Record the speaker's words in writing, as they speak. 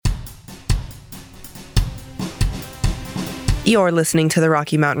You're listening to the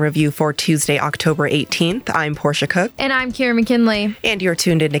Rocky Mountain Review for Tuesday, October 18th. I'm Portia Cook. And I'm Kira McKinley. And you're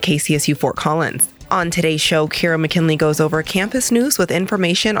tuned into KCSU Fort Collins. On today's show, Kira McKinley goes over campus news with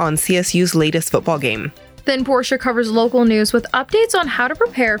information on CSU's latest football game. Then Portia covers local news with updates on how to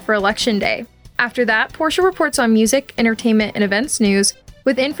prepare for Election Day. After that, Portia reports on music, entertainment, and events news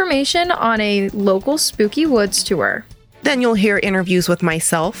with information on a local Spooky Woods tour. Then you'll hear interviews with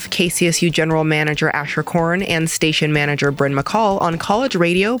myself, KCSU General Manager Asher Korn, and Station Manager Bryn McCall on college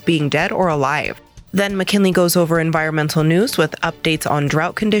radio being dead or alive. Then McKinley goes over environmental news with updates on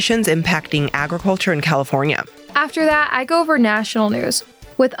drought conditions impacting agriculture in California. After that, I go over national news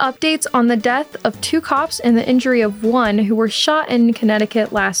with updates on the death of 2 cops and the injury of 1 who were shot in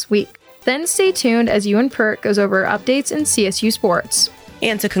Connecticut last week. Then stay tuned as Ewan Pert goes over updates in CSU sports.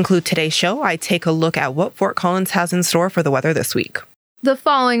 And to conclude today's show, I take a look at what Fort Collins has in store for the weather this week. The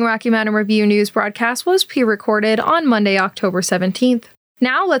following Rocky Mountain Review news broadcast was pre-recorded on Monday, October 17th.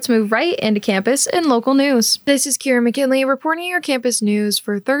 Now let's move right into campus and local news. This is Kira McKinley reporting your campus news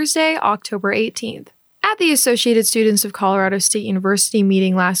for Thursday, October 18th. At the Associated Students of Colorado State University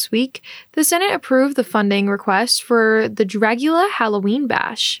meeting last week, the Senate approved the funding request for the Dragula Halloween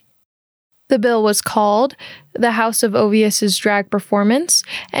Bash. The bill was called the House of Ovius's Drag Performance,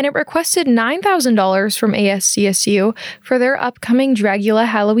 and it requested $9,000 from ASCSU for their upcoming Dragula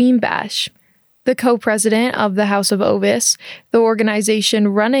Halloween Bash. The co-president of the House of Ovius, the organization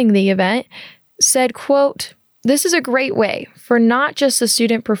running the event, said, quote, "This is a great way for not just the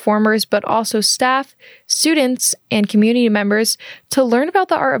student performers, but also staff, students, and community members to learn about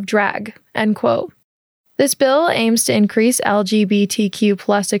the art of drag," end quote. This bill aims to increase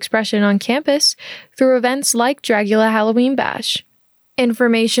LGBTQ+ expression on campus through events like Dragula Halloween Bash.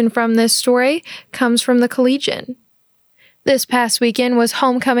 Information from this story comes from the Collegian. This past weekend was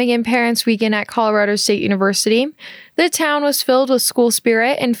Homecoming and Parents Weekend at Colorado State University. The town was filled with school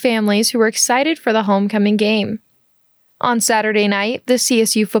spirit and families who were excited for the homecoming game. On Saturday night, the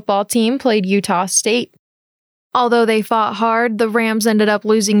CSU football team played Utah State. Although they fought hard, the Rams ended up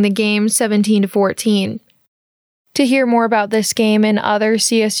losing the game 17-14. To hear more about this game and other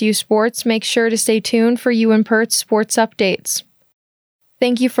CSU sports, make sure to stay tuned for Ewan Pert's sports updates.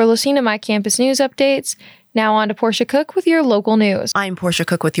 Thank you for listening to my campus news updates. Now on to Portia Cook with your local news. I'm Portia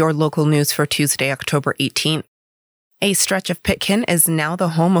Cook with your local news for Tuesday, October 18th. A stretch of Pitkin is now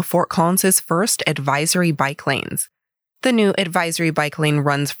the home of Fort Collins' first advisory bike lanes. The new advisory bike lane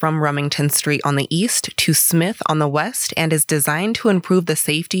runs from Remington Street on the east to Smith on the west and is designed to improve the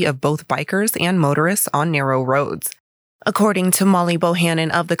safety of both bikers and motorists on narrow roads. According to Molly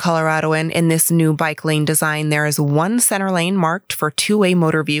Bohannon of the Coloradoan, in this new bike lane design, there is one center lane marked for two-way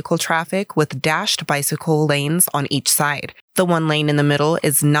motor vehicle traffic with dashed bicycle lanes on each side. The one lane in the middle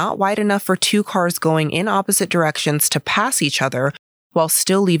is not wide enough for 2 cars going in opposite directions to pass each other, while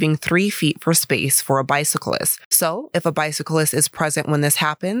still leaving 3 feet for space for a bicyclist. So, if a bicyclist is present when this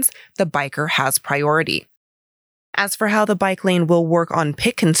happens, the biker has priority. As for how the bike lane will work on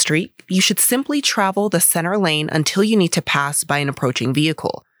Pitkin Street, you should simply travel the center lane until you need to pass by an approaching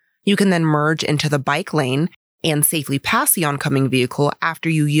vehicle. You can then merge into the bike lane and safely pass the oncoming vehicle after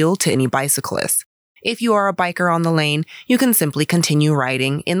you yield to any bicyclist. If you are a biker on the lane, you can simply continue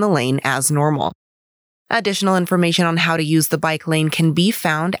riding in the lane as normal. Additional information on how to use the bike lane can be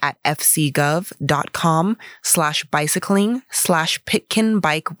found at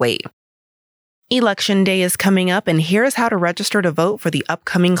fcgov.com/bicycling/PitkinBikeWay. Election Day is coming up, and here's how to register to vote for the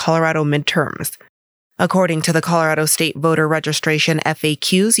upcoming Colorado midterms. According to the Colorado State Voter Registration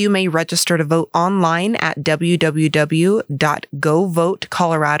FAQs, you may register to vote online at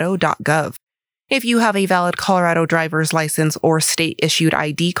www.govotecolorado.gov. If you have a valid Colorado driver's license or state-issued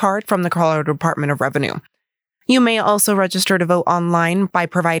ID card from the Colorado Department of Revenue. You may also register to vote online by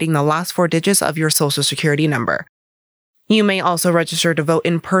providing the last 4 digits of your Social Security number. You may also register to vote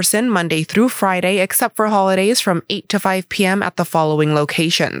in person Monday through Friday, except for holidays, from 8 to 5 p.m. at the following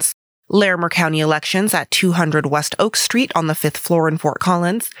locations: Larimer County Elections at 200 West Oak Street on the 5th floor in Fort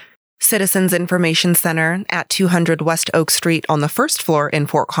Collins, Citizens Information Center at 200 West Oak Street on the 1st floor in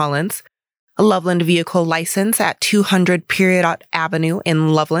Fort Collins, Loveland Vehicle License at 200 Period Avenue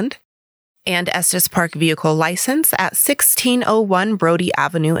in Loveland, and Estes Park Vehicle License at 1601 Brody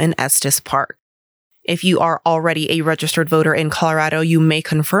Avenue in Estes Park. If you are already a registered voter in Colorado, you may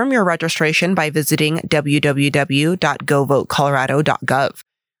confirm your registration by visiting www.govotecolorado.gov.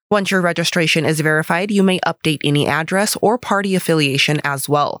 Once your registration is verified, you may update any address or party affiliation as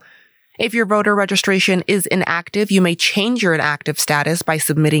well. If your voter registration is inactive, you may change your inactive status by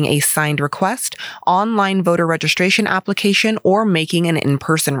submitting a signed request, online voter registration application, or making an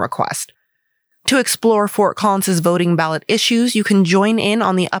in-person request. To explore Fort Collins' voting ballot issues, you can join in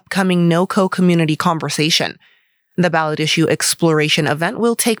on the upcoming NoCo community conversation. The ballot issue exploration event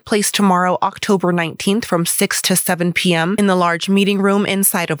will take place tomorrow, October 19th from 6 to 7 p.m. in the large meeting room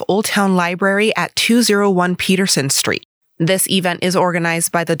inside of Old Town Library at 201 Peterson Street. This event is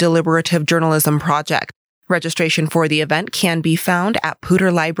organized by the Deliberative Journalism Project. Registration for the event can be found at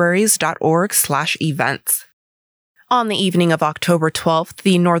pooterlibraries.org/events. On the evening of October 12th,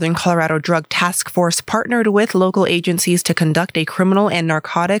 the Northern Colorado Drug Task Force partnered with local agencies to conduct a criminal and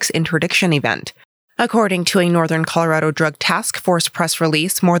narcotics interdiction event. According to a Northern Colorado Drug Task Force press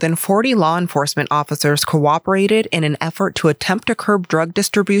release, more than 40 law enforcement officers cooperated in an effort to attempt to curb drug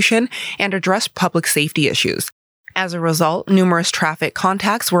distribution and address public safety issues. As a result, numerous traffic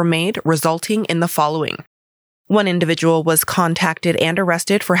contacts were made, resulting in the following. One individual was contacted and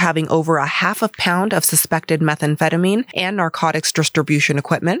arrested for having over a half a pound of suspected methamphetamine and narcotics distribution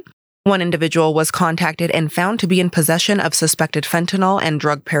equipment. One individual was contacted and found to be in possession of suspected fentanyl and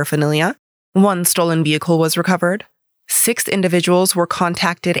drug paraphernalia. One stolen vehicle was recovered. 6 individuals were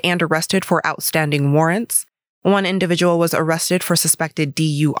contacted and arrested for outstanding warrants. One individual was arrested for suspected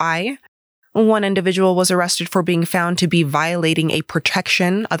DUI. One individual was arrested for being found to be violating a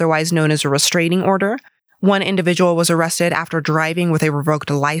protection, otherwise known as a restraining order. One individual was arrested after driving with a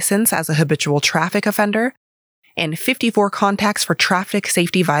revoked license as a habitual traffic offender. And 54 contacts for traffic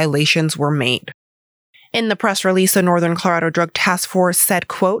safety violations were made. In the press release, the Northern Colorado Drug Task Force said,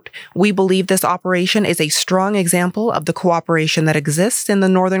 quote, "We believe this operation is a strong example of the cooperation that exists in the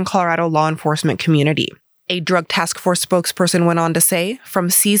Northern Colorado law enforcement community." A Drug Task Force spokesperson went on to say, "From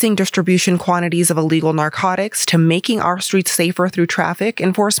seizing distribution quantities of illegal narcotics to making our streets safer through traffic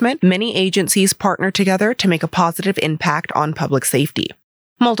enforcement, many agencies partner together to make a positive impact on public safety."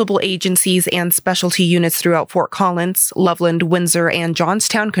 Multiple agencies and specialty units throughout Fort Collins, Loveland, Windsor, and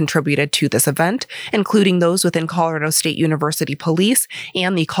Johnstown contributed to this event, including those within Colorado State University Police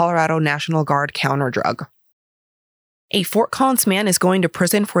and the Colorado National Guard Counterdrug. A Fort Collins man is going to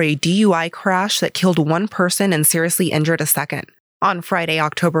prison for a DUI crash that killed one person and seriously injured a second. On Friday,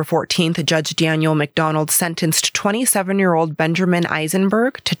 October 14th, Judge Daniel McDonald sentenced 27-year-old Benjamin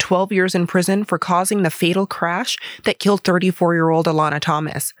Eisenberg to 12 years in prison for causing the fatal crash that killed 34-year-old Alana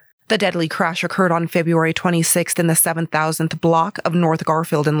Thomas. The deadly crash occurred on February 26th in the 7,000th block of North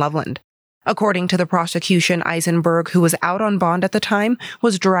Garfield in Loveland. According to the prosecution, Eisenberg, who was out on bond at the time,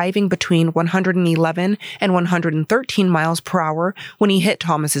 was driving between 111 and 113 miles per hour when he hit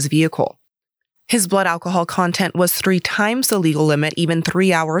Thomas's vehicle. His blood alcohol content was 3 times the legal limit even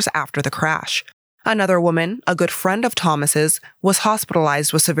 3 hours after the crash. Another woman, a good friend of Thomas's, was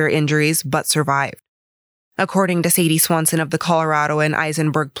hospitalized with severe injuries but survived. According to Sadie Swanson of the Coloradoan,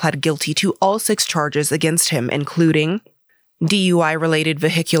 Eisenberg pled guilty to all 6 charges against him, including DUI-related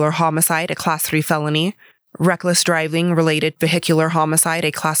vehicular homicide, a Class 3 felony, reckless driving-related vehicular homicide,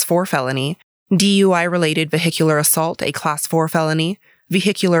 a Class 4 felony, DUI-related vehicular assault, a Class 4 felony,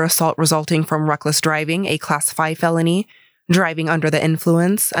 vehicular assault resulting from reckless driving, a Class 5 felony, driving under the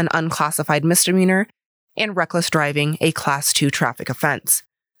influence, an unclassified misdemeanor, and reckless driving, a Class 2 traffic offense.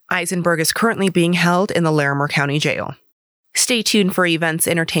 Eisenberg is currently being held in the Larimer County Jail. Stay tuned for events,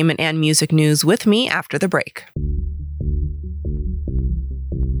 entertainment, and music news with me after the break.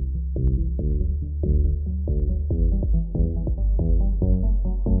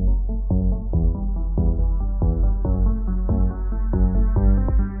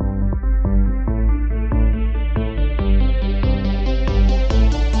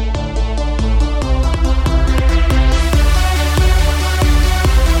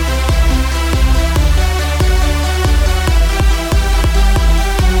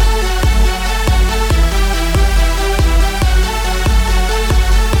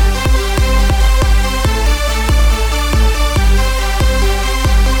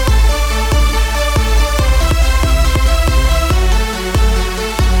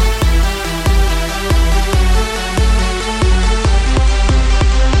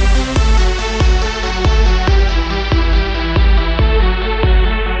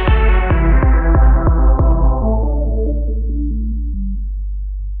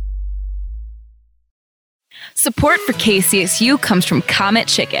 Support for KCSU comes from Comet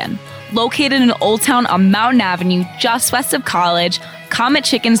Chicken. Located in Old Town on Mountain Avenue, just west of College, Comet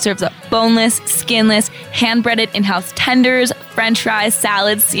Chicken serves up boneless, skinless, hand-breaded in-house tenders, french fries,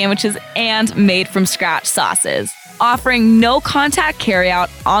 salads, sandwiches, and made-from-scratch sauces. Offering no-contact carryout,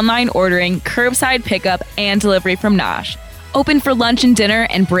 online ordering, curbside pickup, and delivery from Nosh. Open for lunch and dinner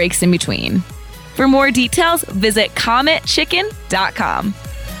and breaks in between. For more details, visit cometchicken.com.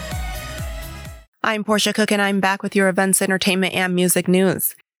 I'm Portia Cook, and I'm back with your events, entertainment, and music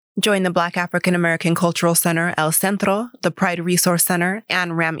news. Join the Black African American Cultural Center, El Centro, the Pride Resource Center,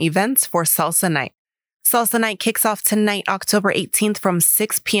 and RAM Events for Salsa Night. Salsa Night kicks off tonight, October 18th from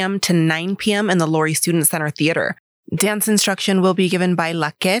 6 p.m. to 9 p.m. in the Laurie Student Center Theater. Dance instruction will be given by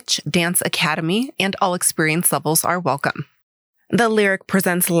La Quech Dance Academy, and all experience levels are welcome. The Lyric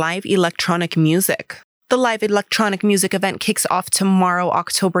presents live electronic music. The live electronic music event kicks off tomorrow,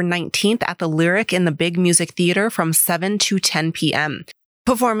 October 19th at the Lyric in the Big Music Theater from 7 to 10 p.m.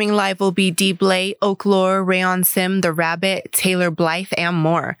 Performing live will be D. Blay, Oaklore, Rayon Sim, The Rabbit, Taylor Blythe, and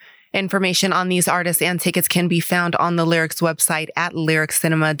more. Information on these artists and tickets can be found on the Lyrics website at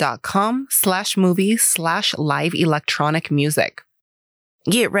lyriccinema.com/movie/live electronic music.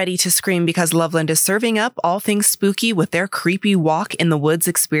 Get ready to scream because Loveland is serving up all things spooky with their Creepy Walk in the Woods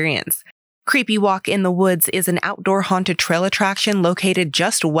experience. Creepy Walk in the Woods is an outdoor haunted trail attraction located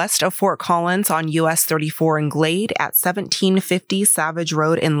just west of Fort Collins on US 34 in Glade at 1750 Savage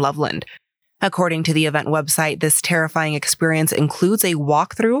Road in Loveland. According to the event website, this terrifying experience includes a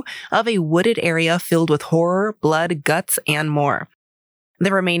walkthrough of a wooded area filled with horror, blood, guts, and more.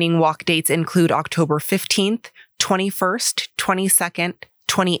 The remaining walk dates include October 15th, 21st, 22nd,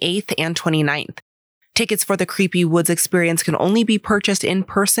 28th, and 29th. Tickets for the Creepy Woods experience can only be purchased in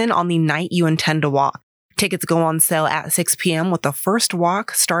person on the night you intend to walk. Tickets go on sale at 6 p.m. with the first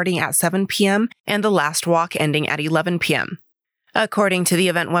walk starting at 7 p.m. and the last walk ending at 11 p.m. According to the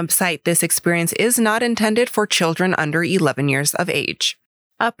event website, this experience is not intended for children under 11 years of age.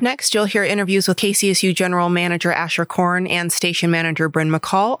 Up next, you'll hear interviews with KCSU General Manager Asher Korn and Station Manager Bryn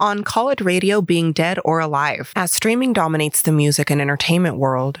McCall on college radio being dead or alive. As streaming dominates the music and entertainment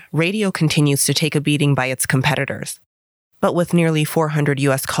world, radio continues to take a beating by its competitors. But with nearly 400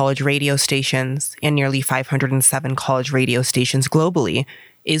 U.S. college radio stations and nearly 507 college radio stations globally,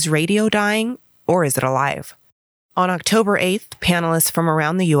 is radio dying or is it alive? On October 8th, panelists from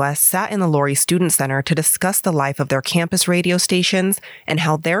around the U.S. sat in the Laurie Student Center to discuss the life of their campus radio stations and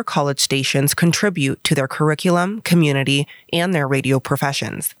how their college stations contribute to their curriculum, community, and their radio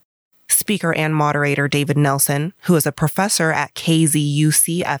professions. Speaker and moderator David Nelson, who is a professor at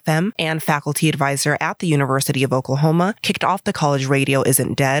KZUC-FM and faculty advisor at the University of Oklahoma, kicked off the College Radio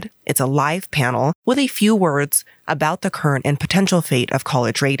Isn't Dead, It's Alive panel with a few words about the current and potential fate of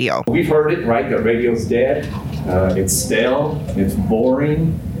college radio. We've heard it, right, that radio's dead. It's stale, it's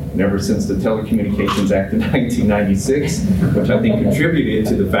boring, and ever since the Telecommunications Act of 1996, which I think contributed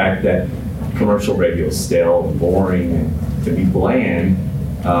to the fact that commercial radio is stale, boring, and to be bland.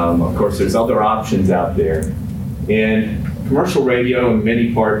 Of course, there's other options out there. And commercial radio in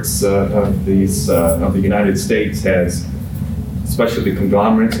many parts of the United States has, especially the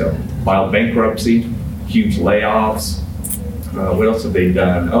conglomerates, have filed bankruptcy, huge layoffs. What else have they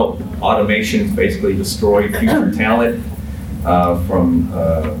done? Oh, automation's basically destroyed future talent from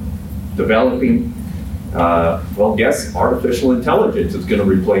developing. Well, guess artificial intelligence is going to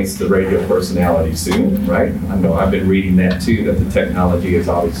replace the radio personality soon, right? I know I've been reading that too, that the technology is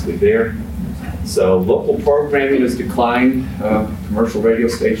obviously there. So local programming has declined. Commercial radio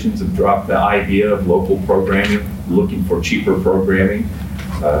stations have dropped the idea of local programming, looking for cheaper programming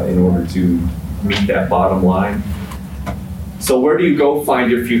in order to meet that bottom line. So where do you go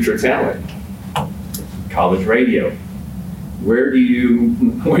find your future talent? College radio. Where are you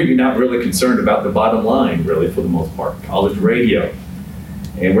not really concerned about the bottom line, really, for the most part? College radio.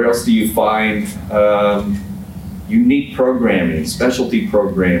 And where else do you find unique programming, specialty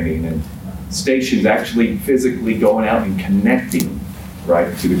programming, and stations actually physically going out and connecting,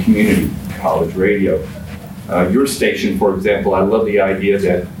 right, to the community? College radio. Your station, for example, I love the idea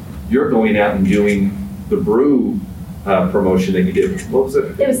that you're going out and doing the brew promotion that you did. What was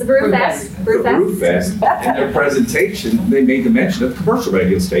it? It was the Brew Fest. Brew Fest. In their presentation, they made the mention of commercial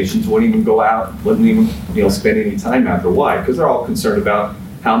radio stations wouldn't even go out, wouldn't even spend any time out there. Why? Because they're all concerned about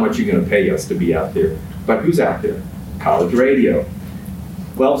how much you're going to pay us to be out there. But who's out there? College radio.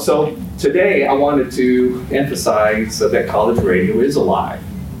 Well, so today I wanted to emphasize that college radio is alive.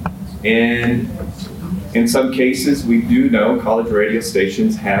 And in some cases, we do know college radio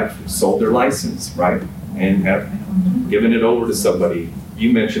stations have sold their license, right? And have given it over to somebody.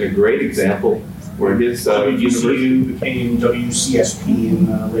 You mentioned a great example where his WGCU became WCSP in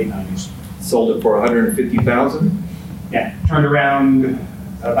the late 90s. Sold it for $150,000? Yeah, turned around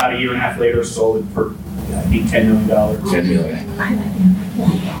about a year and a half later, sold it for I think $10 million. $10 million.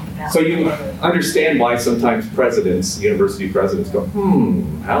 So you understand why sometimes university presidents go,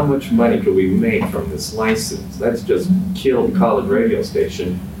 how much money could we make from this license? Let's just kill the college radio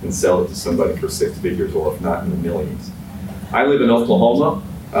station and sell it to somebody for 6 figures or if not in the millions. I live in Oklahoma,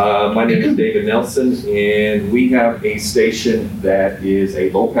 My name is David Nelson, and we have a station that is a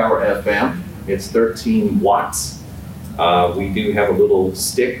low-power FM. It's 13 watts. We do have a little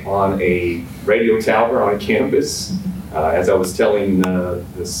stick on a radio tower on campus. As I was telling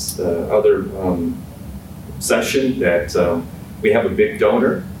this other session, that we have a big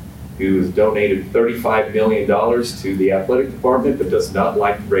donor who has donated $35 million to the athletic department, but does not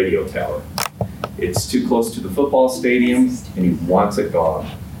like the radio tower. It's too close to the football stadium, and he wants it gone.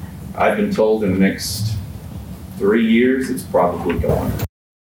 I've been told in the next 3 years, it's probably gone.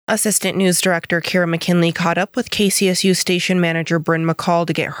 Assistant News Director Kira McKinley caught up with KCSU Station Manager Bryn McCall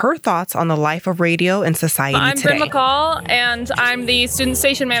to get her thoughts on the life of radio and society today. I'm Bryn McCall, and I'm the Student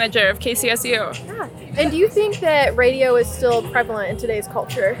Station Manager of KCSU. Yeah. And do you think that radio is still prevalent in today's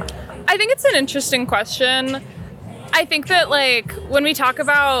culture? I think it's an interesting question. I think that, when we talk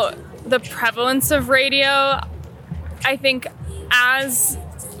about the prevalence of radio, I think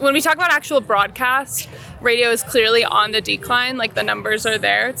when we talk about actual broadcast, radio is clearly on the decline. The numbers are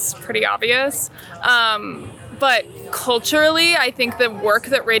there. It's pretty obvious. But culturally, I think the work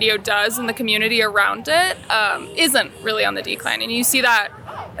that radio does in the community around it isn't really on the decline. And you see that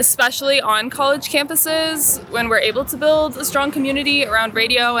especially on college campuses when we're able to build a strong community around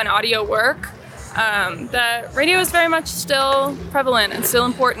radio and audio work. That radio is very much still prevalent and still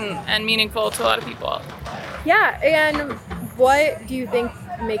important and meaningful to a lot of people. Yeah, and what do you think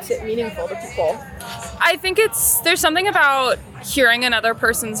makes it meaningful to people? I think there's something about hearing another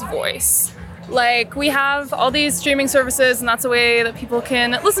person's voice. We have all these streaming services, and that's a way that people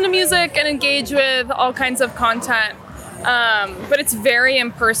can listen to music and engage with all kinds of content. But it's very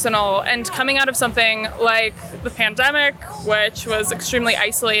impersonal, and coming out of something like the pandemic, which was extremely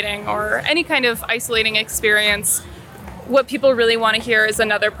isolating, or any kind of isolating experience, what people really want to hear is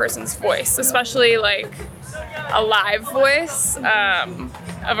another person's voice, especially a live voice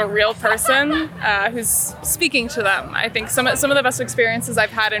of a real person who's speaking to them. I think some of the best experiences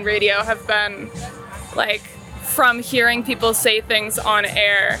I've had in radio have been from hearing people say things on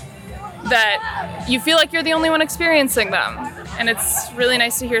air that you feel like you're the only one experiencing them. And it's really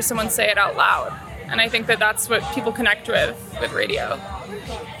nice to hear someone say it out loud. And I think that that's what people connect with radio.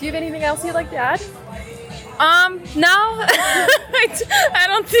 Do you have anything else you'd like to add? No, I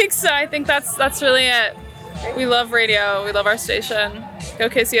don't think so. I think that's really it. We love radio. We love our station. Go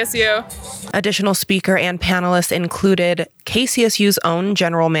KCSU. Additional speaker and panelists included KCSU's own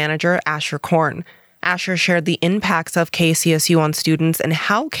General Manager, Asher Korn. Asher shared the impacts of KCSU on students and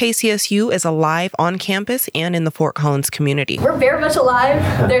how KCSU is alive on campus and in the Fort Collins community. We're very much alive.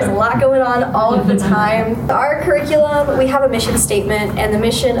 There's a lot going on all of the time. Our curriculum, we have a mission statement, and the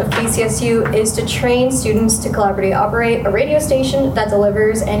mission of KCSU is to train students to collaboratively operate a radio station that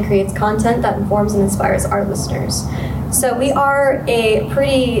delivers and creates content that informs and inspires our listeners. So we are a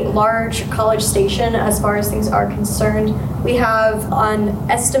pretty large college station as far as things are concerned. We have an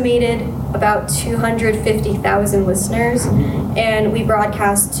estimated about 250,000 listeners, and we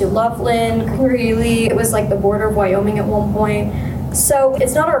broadcast to Loveland, Greeley. It was the border of Wyoming at one point. So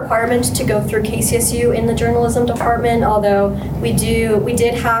it's not a requirement to go through KCSU in the journalism department, although we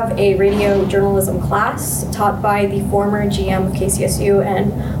did have a radio journalism class taught by the former GM of KCSU,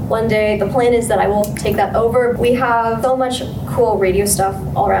 and one day the plan is that I will take that over. We have so much cool radio stuff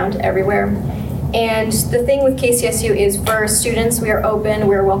all around everywhere. And the thing with KCSU is for students, we are open,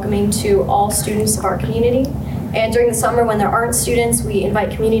 we're welcoming to all students of our community. And during the summer when there aren't students, we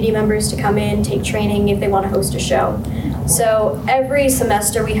invite community members to come in, take training if they want to host a show. So every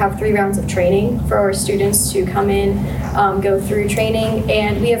semester we have 3 rounds of training for our students to come in, go through training,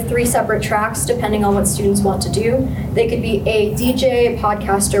 and we have 3 separate tracks depending on what students want to do. They could be a DJ,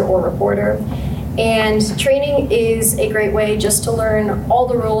 podcaster, or reporter. And training is a great way just to learn all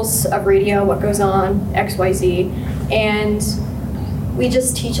the rules of radio, what goes on, XYZ, and we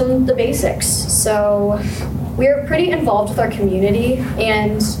just teach them the basics. So we're pretty involved with our community,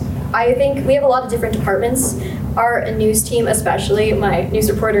 and I think we have a lot of different departments. Our news team, especially, my news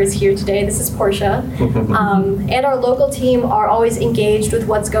reporter is here today. This is Portia. And our local team are always engaged with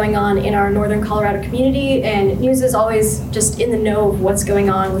what's going on in our Northern Colorado community, and news is always just in the know of what's going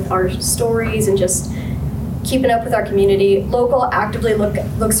on with our stories and just keeping up with our community. Local actively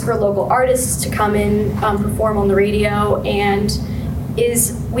looks for local artists to come in, perform on the radio, and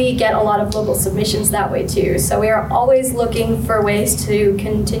we get a lot of local submissions that way too. So we are always looking for ways to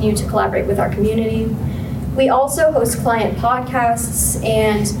continue to collaborate with our community. We also host client podcasts,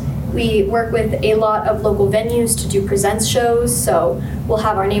 and we work with a lot of local venues to do presents shows. So we'll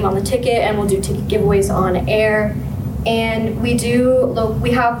have our name on the ticket, and we'll do ticket giveaways on air. And we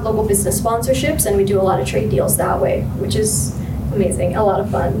have local business sponsorships, and we do a lot of trade deals that way, which is amazing, a lot of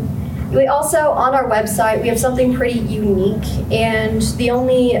fun. We also, on our website, we have something pretty unique, and the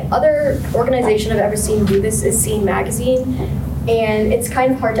only other organization I've ever seen do this is Scene Magazine, and it's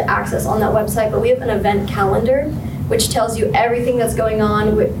kind of hard to access on that website, but we have an event calendar which tells you everything that's going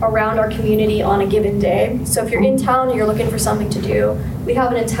on around our community on a given day. So if you're in town and you're looking for something to do, we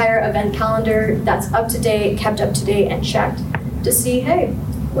have an entire event calendar that's up to date, kept up to date, and checked to see, hey,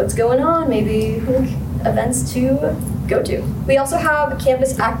 what's going on, maybe events to go to. We also have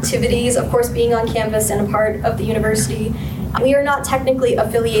campus activities, of course, being on campus and a part of the university. We are not technically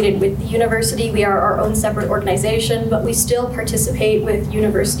affiliated with the university. We are our own separate organization, but we still participate with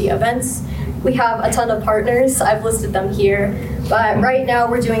university events. We have a ton of partners. I've listed them here. But right now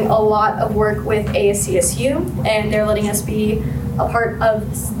we're doing a lot of work with ASCSU, and they're letting us be a part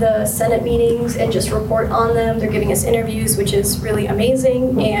of the Senate meetings and just report on them. They're giving us interviews, which is really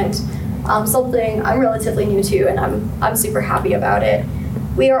amazing, and something I'm relatively new to, and I'm super happy about it.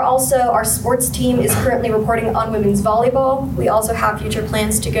 We are also, our sports team is currently reporting on women's volleyball. We also have future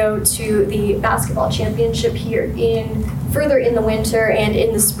plans to go to the basketball championship here further in the winter, and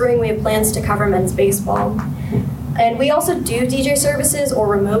in the spring we have plans to cover men's baseball. And we also do DJ services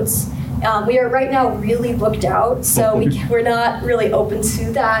or remotes. We are right now really booked out, so we're not really open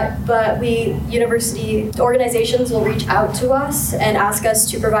to that, but university organizations will reach out to us and ask us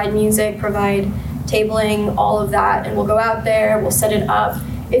to provide music, provide tabling, all of that, and we'll go out there, we'll set it up.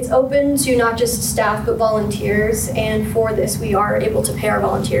 It's open to not just staff, but volunteers, and for this we are able to pay our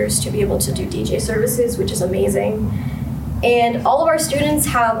volunteers to be able to do DJ services, which is amazing. And all of our students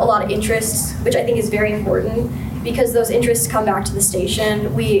have a lot of interests, which I think is very important, because those interests come back to the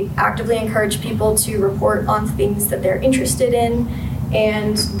station. We actively encourage people to report on things that they're interested in,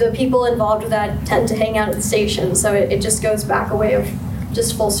 and the people involved with that tend to hang out at the station, so it just goes back a way of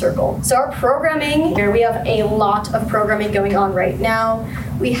just full circle. So our programming, here we have a lot of programming going on right now.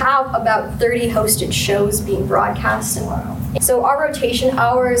 We have about 30 hosted shows being broadcast. So our rotation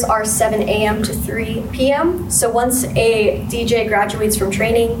hours are 7 a.m. to 3 p.m. So once a DJ graduates from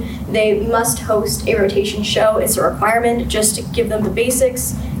training, they must host a rotation show. It's a requirement just to give them the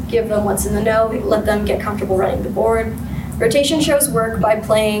basics, give them what's in the know, let them get comfortable running the board. Rotation shows work by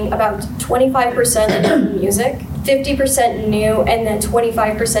playing about 25% of music, 50% new, and then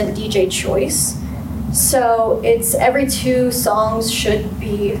 25% DJ choice. So it's every 2 songs should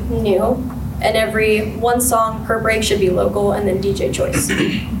be new, and every 1 song per break should be local, and then DJ choice.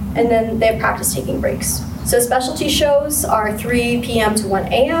 And then they have practice taking breaks. So specialty shows are 3 p.m. to 1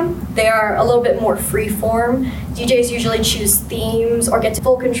 a.m. They are a little bit more free form. DJs usually choose themes or get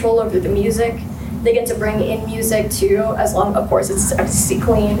full control over the music. They get to bring in music too, as long, of course, it's FCC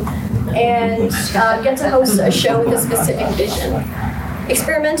clean, and get to host a show with a specific vision.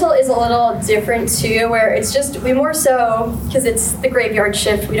 Experimental is a little different too, where it's just, we more so, because it's the graveyard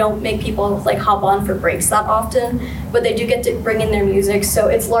shift, we don't make people like hop on for breaks that often, but they do get to bring in their music, so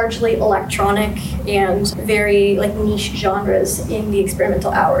it's largely electronic and very like niche genres in the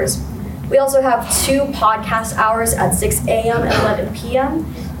experimental hours. We also have 2 podcast hours at 6 a.m. and 11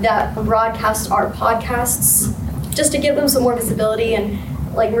 p.m. that broadcast our podcasts, just to give them some more visibility and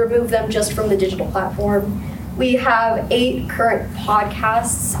like remove them just from the digital platform. We have 8 current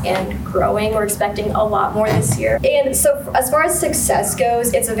podcasts and growing. We're expecting a lot more this year. And so as far as success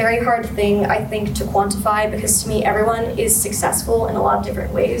goes, it's a very hard thing, I think, to quantify, because to me, everyone is successful in a lot of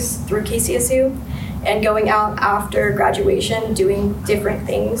different ways through KCSU and going out after graduation, doing different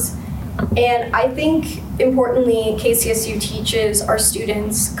things. And I think, importantly, KCSU teaches our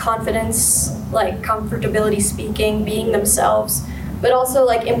students confidence, like comfortability speaking, being themselves, but also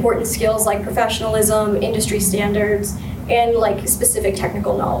like important skills like professionalism, industry standards, and like specific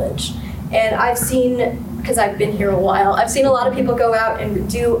technical knowledge. And I've seen, because I've been here a while, I've seen a lot of people go out and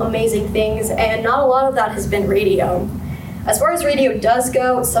do amazing things, and not a lot of that has been radio. As far as radio does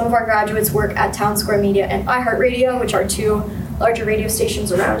go, some of our graduates work at Town Square Media and iHeartRadio, which are 2 larger radio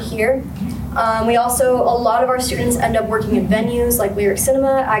stations around here. We also, a lot of our students end up working at venues like Lyric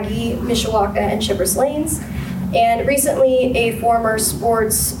Cinema, Aggie, Mishawaka, and Shippers Lanes. And recently, a former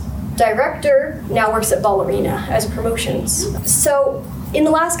sports director now works at Ball Arena as promotions. So in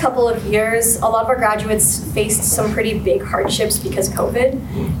the last couple of years, a lot of our graduates faced some pretty big hardships because COVID,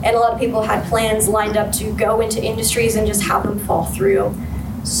 and a lot of people had plans lined up to go into industries and just have them fall through.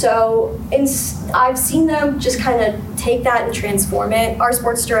 So I've seen them just kind of take that and transform it. Our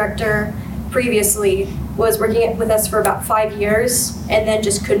sports director previously was working with us for about 5 years and then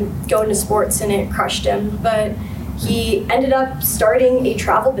just couldn't go into sports and it crushed him. But he ended up starting a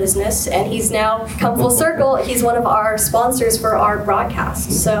travel business and he's now come full circle. He's one of our sponsors for our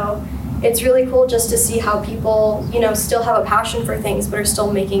broadcast. So it's really cool just to see how people, still have a passion for things but are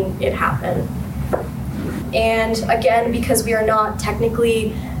still making it happen. And again, because we are not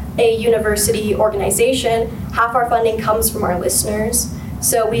technically a university organization, half our funding comes from our listeners.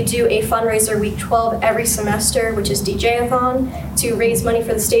 So we do a fundraiser week 12 every semester, which is DJ-a-thon, to raise money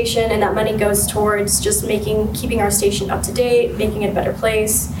for the station, and that money goes towards just keeping our station up to date, making it a better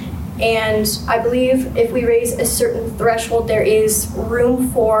place. And I believe if we raise a certain threshold, there is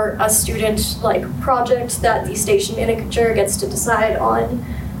room for a student project that the station manager gets to decide on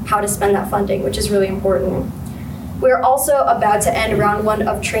how to spend that funding, which is really important. We're also about to end round 1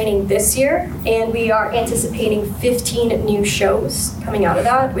 of training this year, and we are anticipating 15 new shows coming out of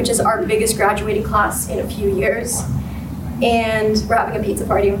that, which is our biggest graduating class in a few years. And we're having a pizza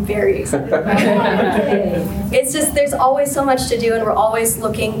party. I'm very excited about it. It's just, there's always so much to do, and we're always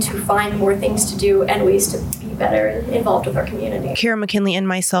looking to find more things to do and ways to be better and involved with our community. Kira McKinley and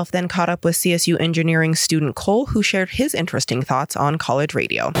myself then caught up with CSU engineering student Cole, who shared his interesting thoughts on college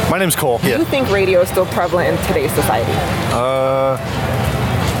radio. My name's Cole. Do you think radio is still prevalent in today's society?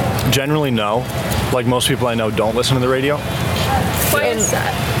 Generally, no. Like, most people I know don't listen to the radio. Why is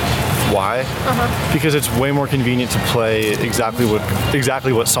that? Why? Because it's way more convenient to play exactly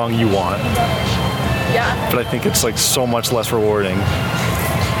what song you want. Yeah. But I think it's so much less rewarding.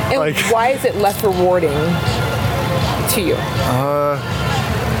 And why is it less rewarding to you?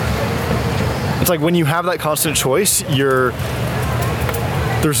 It's when you have that constant choice,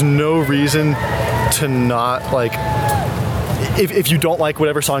 there's no reason to not if you don't like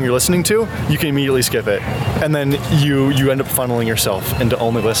whatever song you're listening to, you can immediately skip it. And then you end up funneling yourself into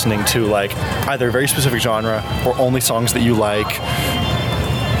only listening to either a very specific genre or only songs that you like.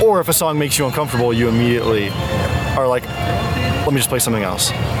 Or if a song makes you uncomfortable, you immediately are let me just play something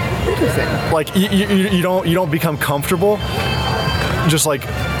else. Interesting. You don't become comfortable just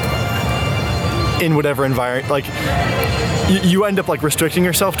in whatever environment. You end up restricting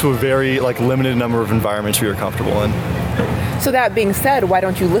yourself to a very limited number of environments where you're comfortable in. So that being said, why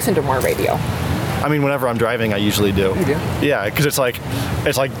don't you listen to more radio? I mean, whenever I'm driving, I usually do. You do? Yeah, because it's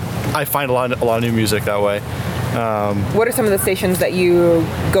I find a lot of new music that way. What are some of the stations that you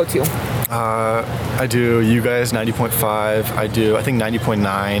go to? I do you guys 90.5. I think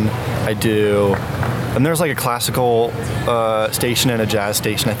 90.9. I do, and there's a classical station and a jazz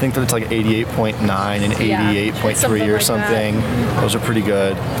station. I think that it's 88.9 and 88.3 or something. Those are pretty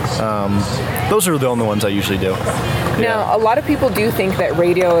good. Those are the only ones I usually do. Now, a lot of people do think that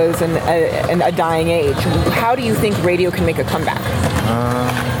radio is a dying age. How do you think radio can make a comeback,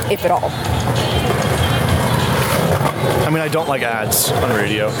 if at all? I mean, I don't like ads on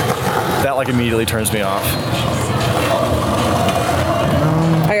radio. That immediately turns me off.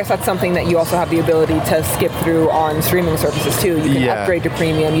 I guess that's something that you also have the ability to skip through on streaming services too. You can upgrade to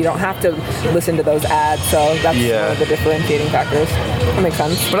premium. You don't have to listen to those ads, so that's one of the differentiating factors. That makes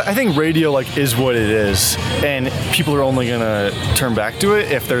sense. But I think radio is what it is, and people are only gonna turn back to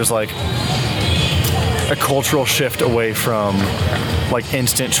it if there's a cultural shift away from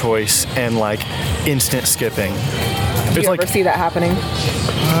instant choice and instant skipping. Do you ever see that happening?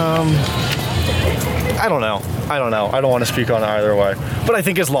 I don't know. I don't want to speak on either way. But I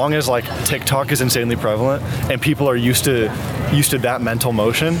think as long as TikTok is insanely prevalent and people are used to that mental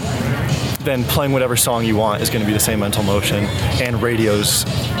motion, then playing whatever song you want is going to be the same mental motion, and radio's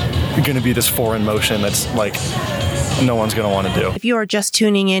going to be this foreign motion that's no one's going to want to do. If you are just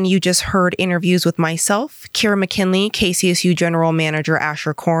tuning in, you just heard interviews with myself, Kira McKinley, KCSU General Manager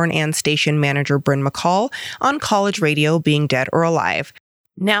Asher Korn, and Station Manager Bryn McCall on college radio being dead or alive.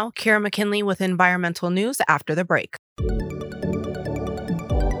 Now, Kira McKinley with environmental news after the break.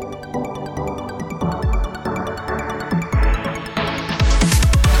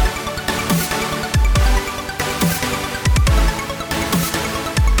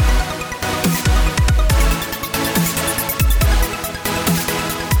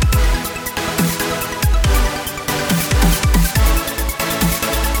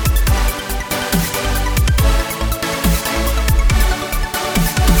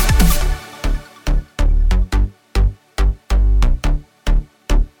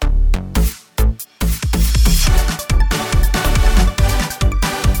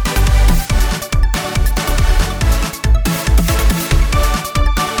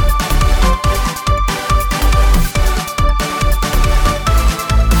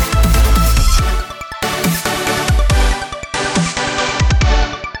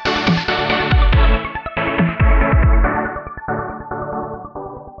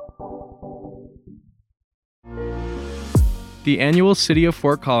 The annual City of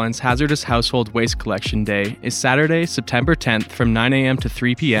Fort Collins Hazardous Household Waste Collection Day is Saturday, September 10th from 9 a.m. to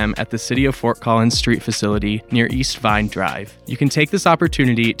 3 p.m. at the City of Fort Collins Street facility near East Vine Drive. You can take this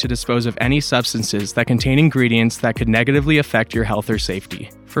opportunity to dispose of any substances that contain ingredients that could negatively affect your health or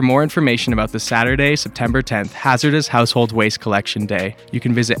safety. For more information about the Saturday, September 10th Hazardous Household Waste Collection Day, you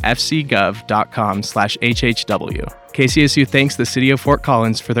can visit fcgov.com/HHW. KCSU thanks the City of Fort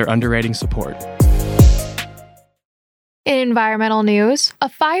Collins for their underwriting support. In environmental news, a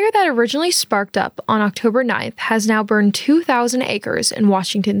fire that originally sparked up on October 9th has now burned 2,000 acres in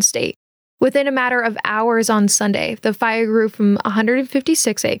Washington state. Within a matter of hours on Sunday, the fire grew from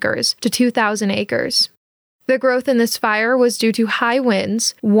 156 acres to 2,000 acres. The growth in this fire was due to high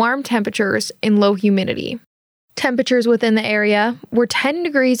winds, warm temperatures, and low humidity. Temperatures within the area were 10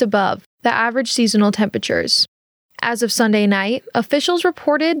 degrees above the average seasonal temperatures. As of Sunday night, officials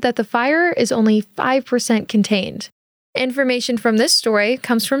reported that the fire is only 5% contained. Information from this story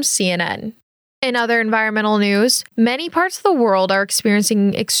comes from CNN. In other environmental news, many parts of the world are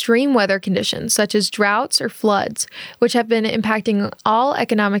experiencing extreme weather conditions such as droughts or floods, which have been impacting all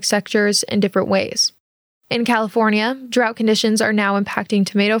economic sectors in different ways. In California, drought conditions are now impacting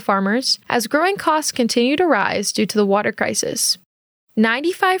tomato farmers as growing costs continue to rise due to the water crisis.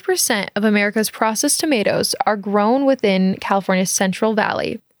 95% of America's processed tomatoes are grown within California's Central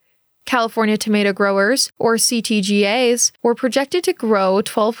Valley. California tomato growers, or CTGAs, were projected to grow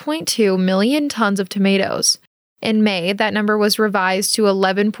 12.2 million tons of tomatoes. In May, that number was revised to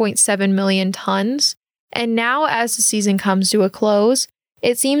 11.7 million tons, and now as the season comes to a close,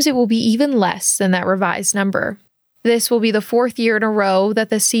 it seems it will be even less than that revised number. This will be the fourth year in a row that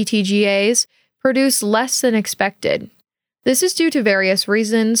the CTGAs produce less than expected. This is due to various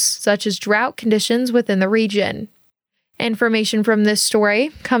reasons, such as drought conditions within the region. Information from this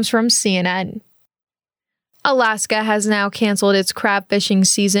story comes from CNN. Alaska has now canceled its crab fishing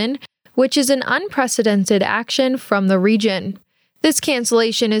season, which is an unprecedented action from the region. This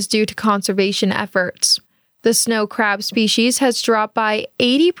cancellation is due to conservation efforts. The snow crab species has dropped by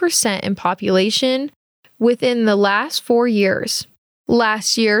 80% in population within the last 4 years.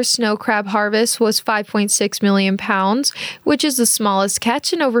 Last year's snow crab harvest was 5.6 million pounds, which is the smallest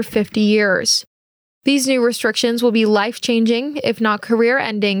catch in over 50 years. These new restrictions will be life-changing, if not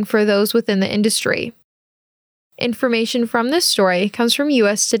career-ending, for those within the industry. Information from this story comes from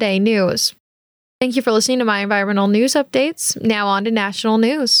US Today News. Thank you for listening to my environmental news updates. Now on to national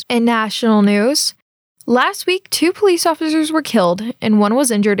news. In national news, last week 2 police officers were killed and 1 was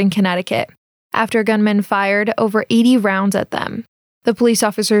injured in Connecticut after gunmen fired over 80 rounds at them. The police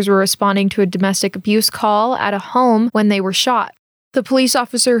officers were responding to a domestic abuse call at a home when they were shot. The police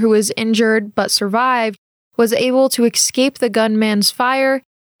officer who was injured but survived was able to escape the gunman's fire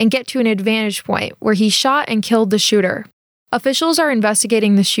and get to an advantage point where he shot and killed the shooter. Officials are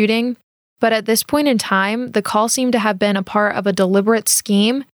investigating the shooting, but at this point in time, the call seemed to have been a part of a deliberate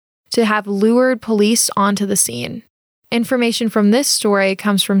scheme to have lured police onto the scene. Information from this story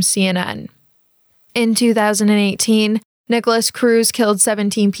comes from CNN. In 2018, Nicholas Cruz killed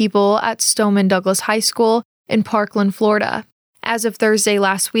 17 people at Stoneman Douglas High School in Parkland, Florida. As of Thursday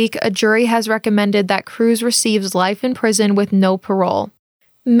last week, a jury has recommended that Cruz receives life in prison with no parole.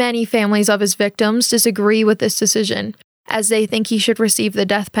 Many families of his victims disagree with this decision, as they think he should receive the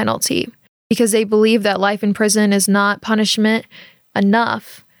death penalty, because they believe that life in prison is not punishment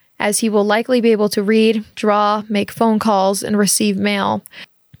enough, as he will likely be able to read, draw, make phone calls, and receive mail.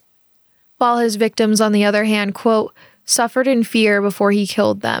 While his victims, on the other hand, quote, suffered in fear before he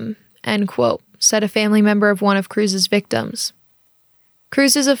killed them, end quote, said a family member of one of Cruz's victims.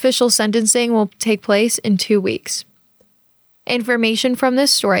 Cruz's official sentencing will take place in 2 weeks. Information from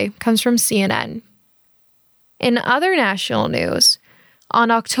this story comes from CNN. In other national news, on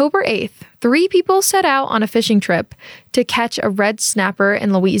October 8th, 3 people set out on a fishing trip to catch a red snapper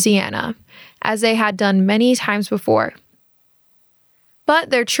in Louisiana, as they had done many times before. But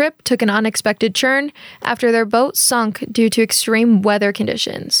their trip took an unexpected turn after their boat sunk due to extreme weather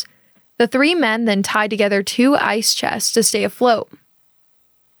conditions. The 3 men then tied together 2 ice chests to stay afloat.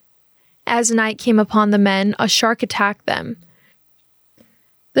 As night came upon the men, a shark attacked them.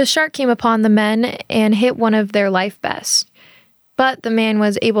 The shark came upon the men and hit one of their life vests, but the man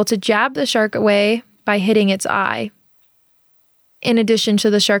was able to jab the shark away by hitting its eye. In addition to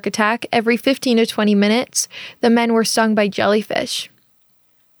the shark attack, every 15 to 20 minutes, the men were stung by jellyfish.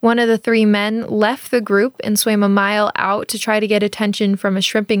 One of the 3 men left the group and swam a mile out to try to get attention from a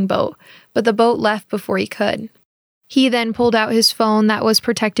shrimping boat, but the boat left before he could. He then pulled out his phone that was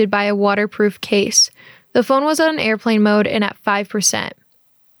protected by a waterproof case. The phone was on airplane mode and at 5%.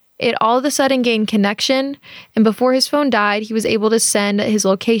 It all of a sudden gained connection, and before his phone died, he was able to send his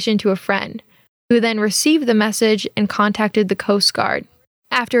location to a friend, who then received the message and contacted the Coast Guard.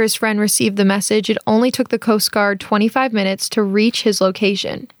 After his friend received the message, it only took the Coast Guard 25 minutes to reach his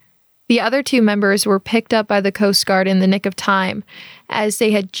location. The other 2 members were picked up by the Coast Guard in the nick of time, as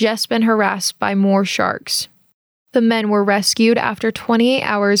they had just been harassed by more sharks. The men were rescued after 28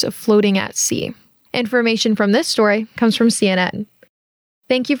 hours of floating at sea. Information from this story comes from CNN.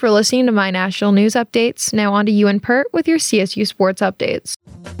 Thank you for listening to my national news updates. Now on to you and Pert with your CSU sports updates.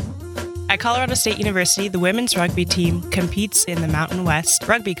 At Colorado State University, the women's rugby team competes in the Mountain West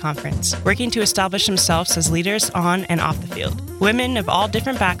Rugby Conference, working to establish themselves as leaders on and off the field. Women of all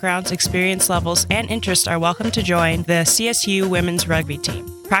different backgrounds, experience levels, and interests are welcome to join the CSU women's rugby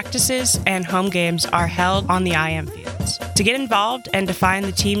team. Practices and home games are held on the IM fields. To get involved and to find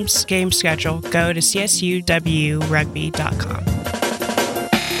the team's game schedule, go to csuwrugby.com.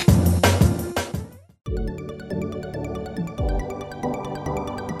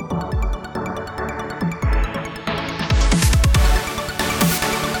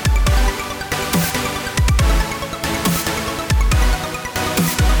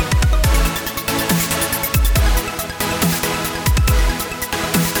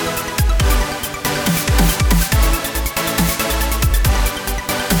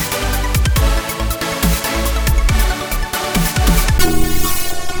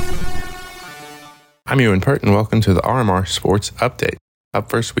 I'm Ewan Pert, and welcome to the RMR Sports Update. Up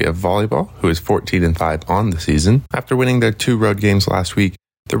first, we have volleyball, who is 14-5 on the season. After winning their 2 road games last week,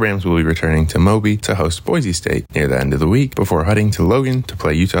 the Rams will be returning to Moby to host Boise State near the end of the week before heading to Logan to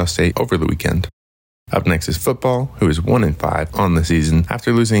play Utah State over the weekend. Up next is football, who is 1-5 on the season.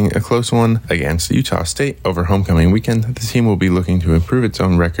 After losing a close one against Utah State over homecoming weekend, the team will be looking to improve its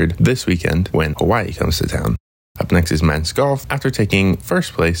own record this weekend when Hawaii comes to town. Up next is men's golf. After taking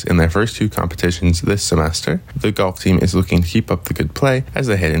first place in their first 2 competitions this semester, the golf team is looking to keep up the good play as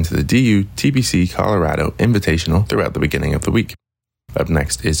they head into the DU TBC Colorado Invitational throughout the beginning of the week. Up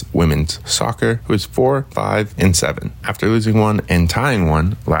next is women's soccer, who is 4-5-7. After losing 1 and tying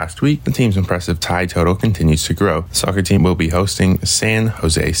 1 last week, the team's impressive tie total continues to grow. The soccer team will be hosting San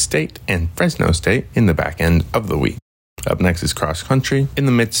Jose State and Fresno State in the back end of the week. Up next is cross country. In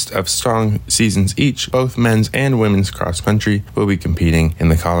the midst of strong seasons each, both men's and women's cross country will be competing in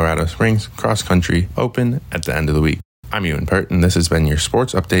the Colorado Springs Cross Country Open at the end of the week. I'm Ewan Pert, and this has been your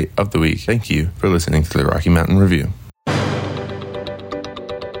sports update of the week. Thank you for listening to the Rocky Mountain Review.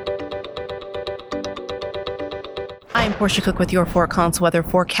 I'm Portia Cook with your Fort Collins weather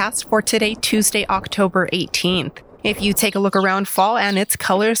forecast for today, Tuesday, October 18th. If you take a look around, fall and its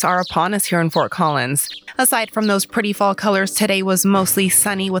colors are upon us here in Fort Collins. Aside from those pretty fall colors, today was mostly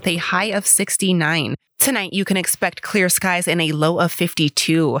sunny with a high of 69. Tonight, you can expect clear skies and a low of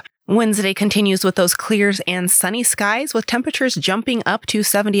 52. Wednesday continues with those clears and sunny skies with temperatures jumping up to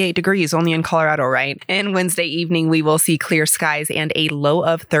 78 degrees only in Colorado, right? And Wednesday evening, we will see clear skies and a low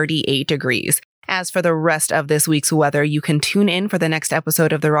of 38 degrees. As for the rest of this week's weather, you can tune in for the next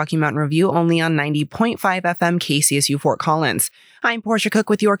episode of the Rocky Mountain Review only on 90.5 FM KCSU Fort Collins. I'm Portia Cook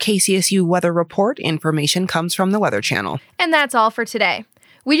with your KCSU Weather Report. Information comes from the Weather Channel. And that's all for today.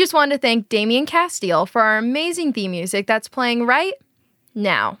 We just wanted to thank Damian Castile for our amazing theme music that's playing right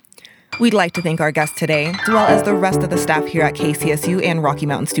now. We'd like to thank our guests today, as well as the rest of the staff here at KCSU and Rocky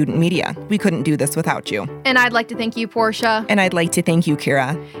Mountain Student Media. We couldn't do this without you. And I'd like to thank you, Portia. And I'd like to thank you,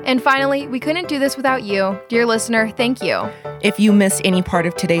 Kira. And finally, we couldn't do this without you. Dear listener, thank you. If you missed any part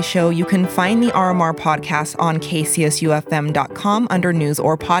of today's show, you can find the RMR podcast on kcsufm.com under news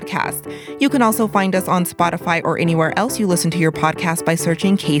or podcast. You can also find us on Spotify or anywhere else you listen to your podcast by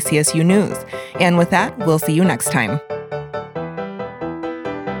searching KCSU News. And with that, we'll see you next time.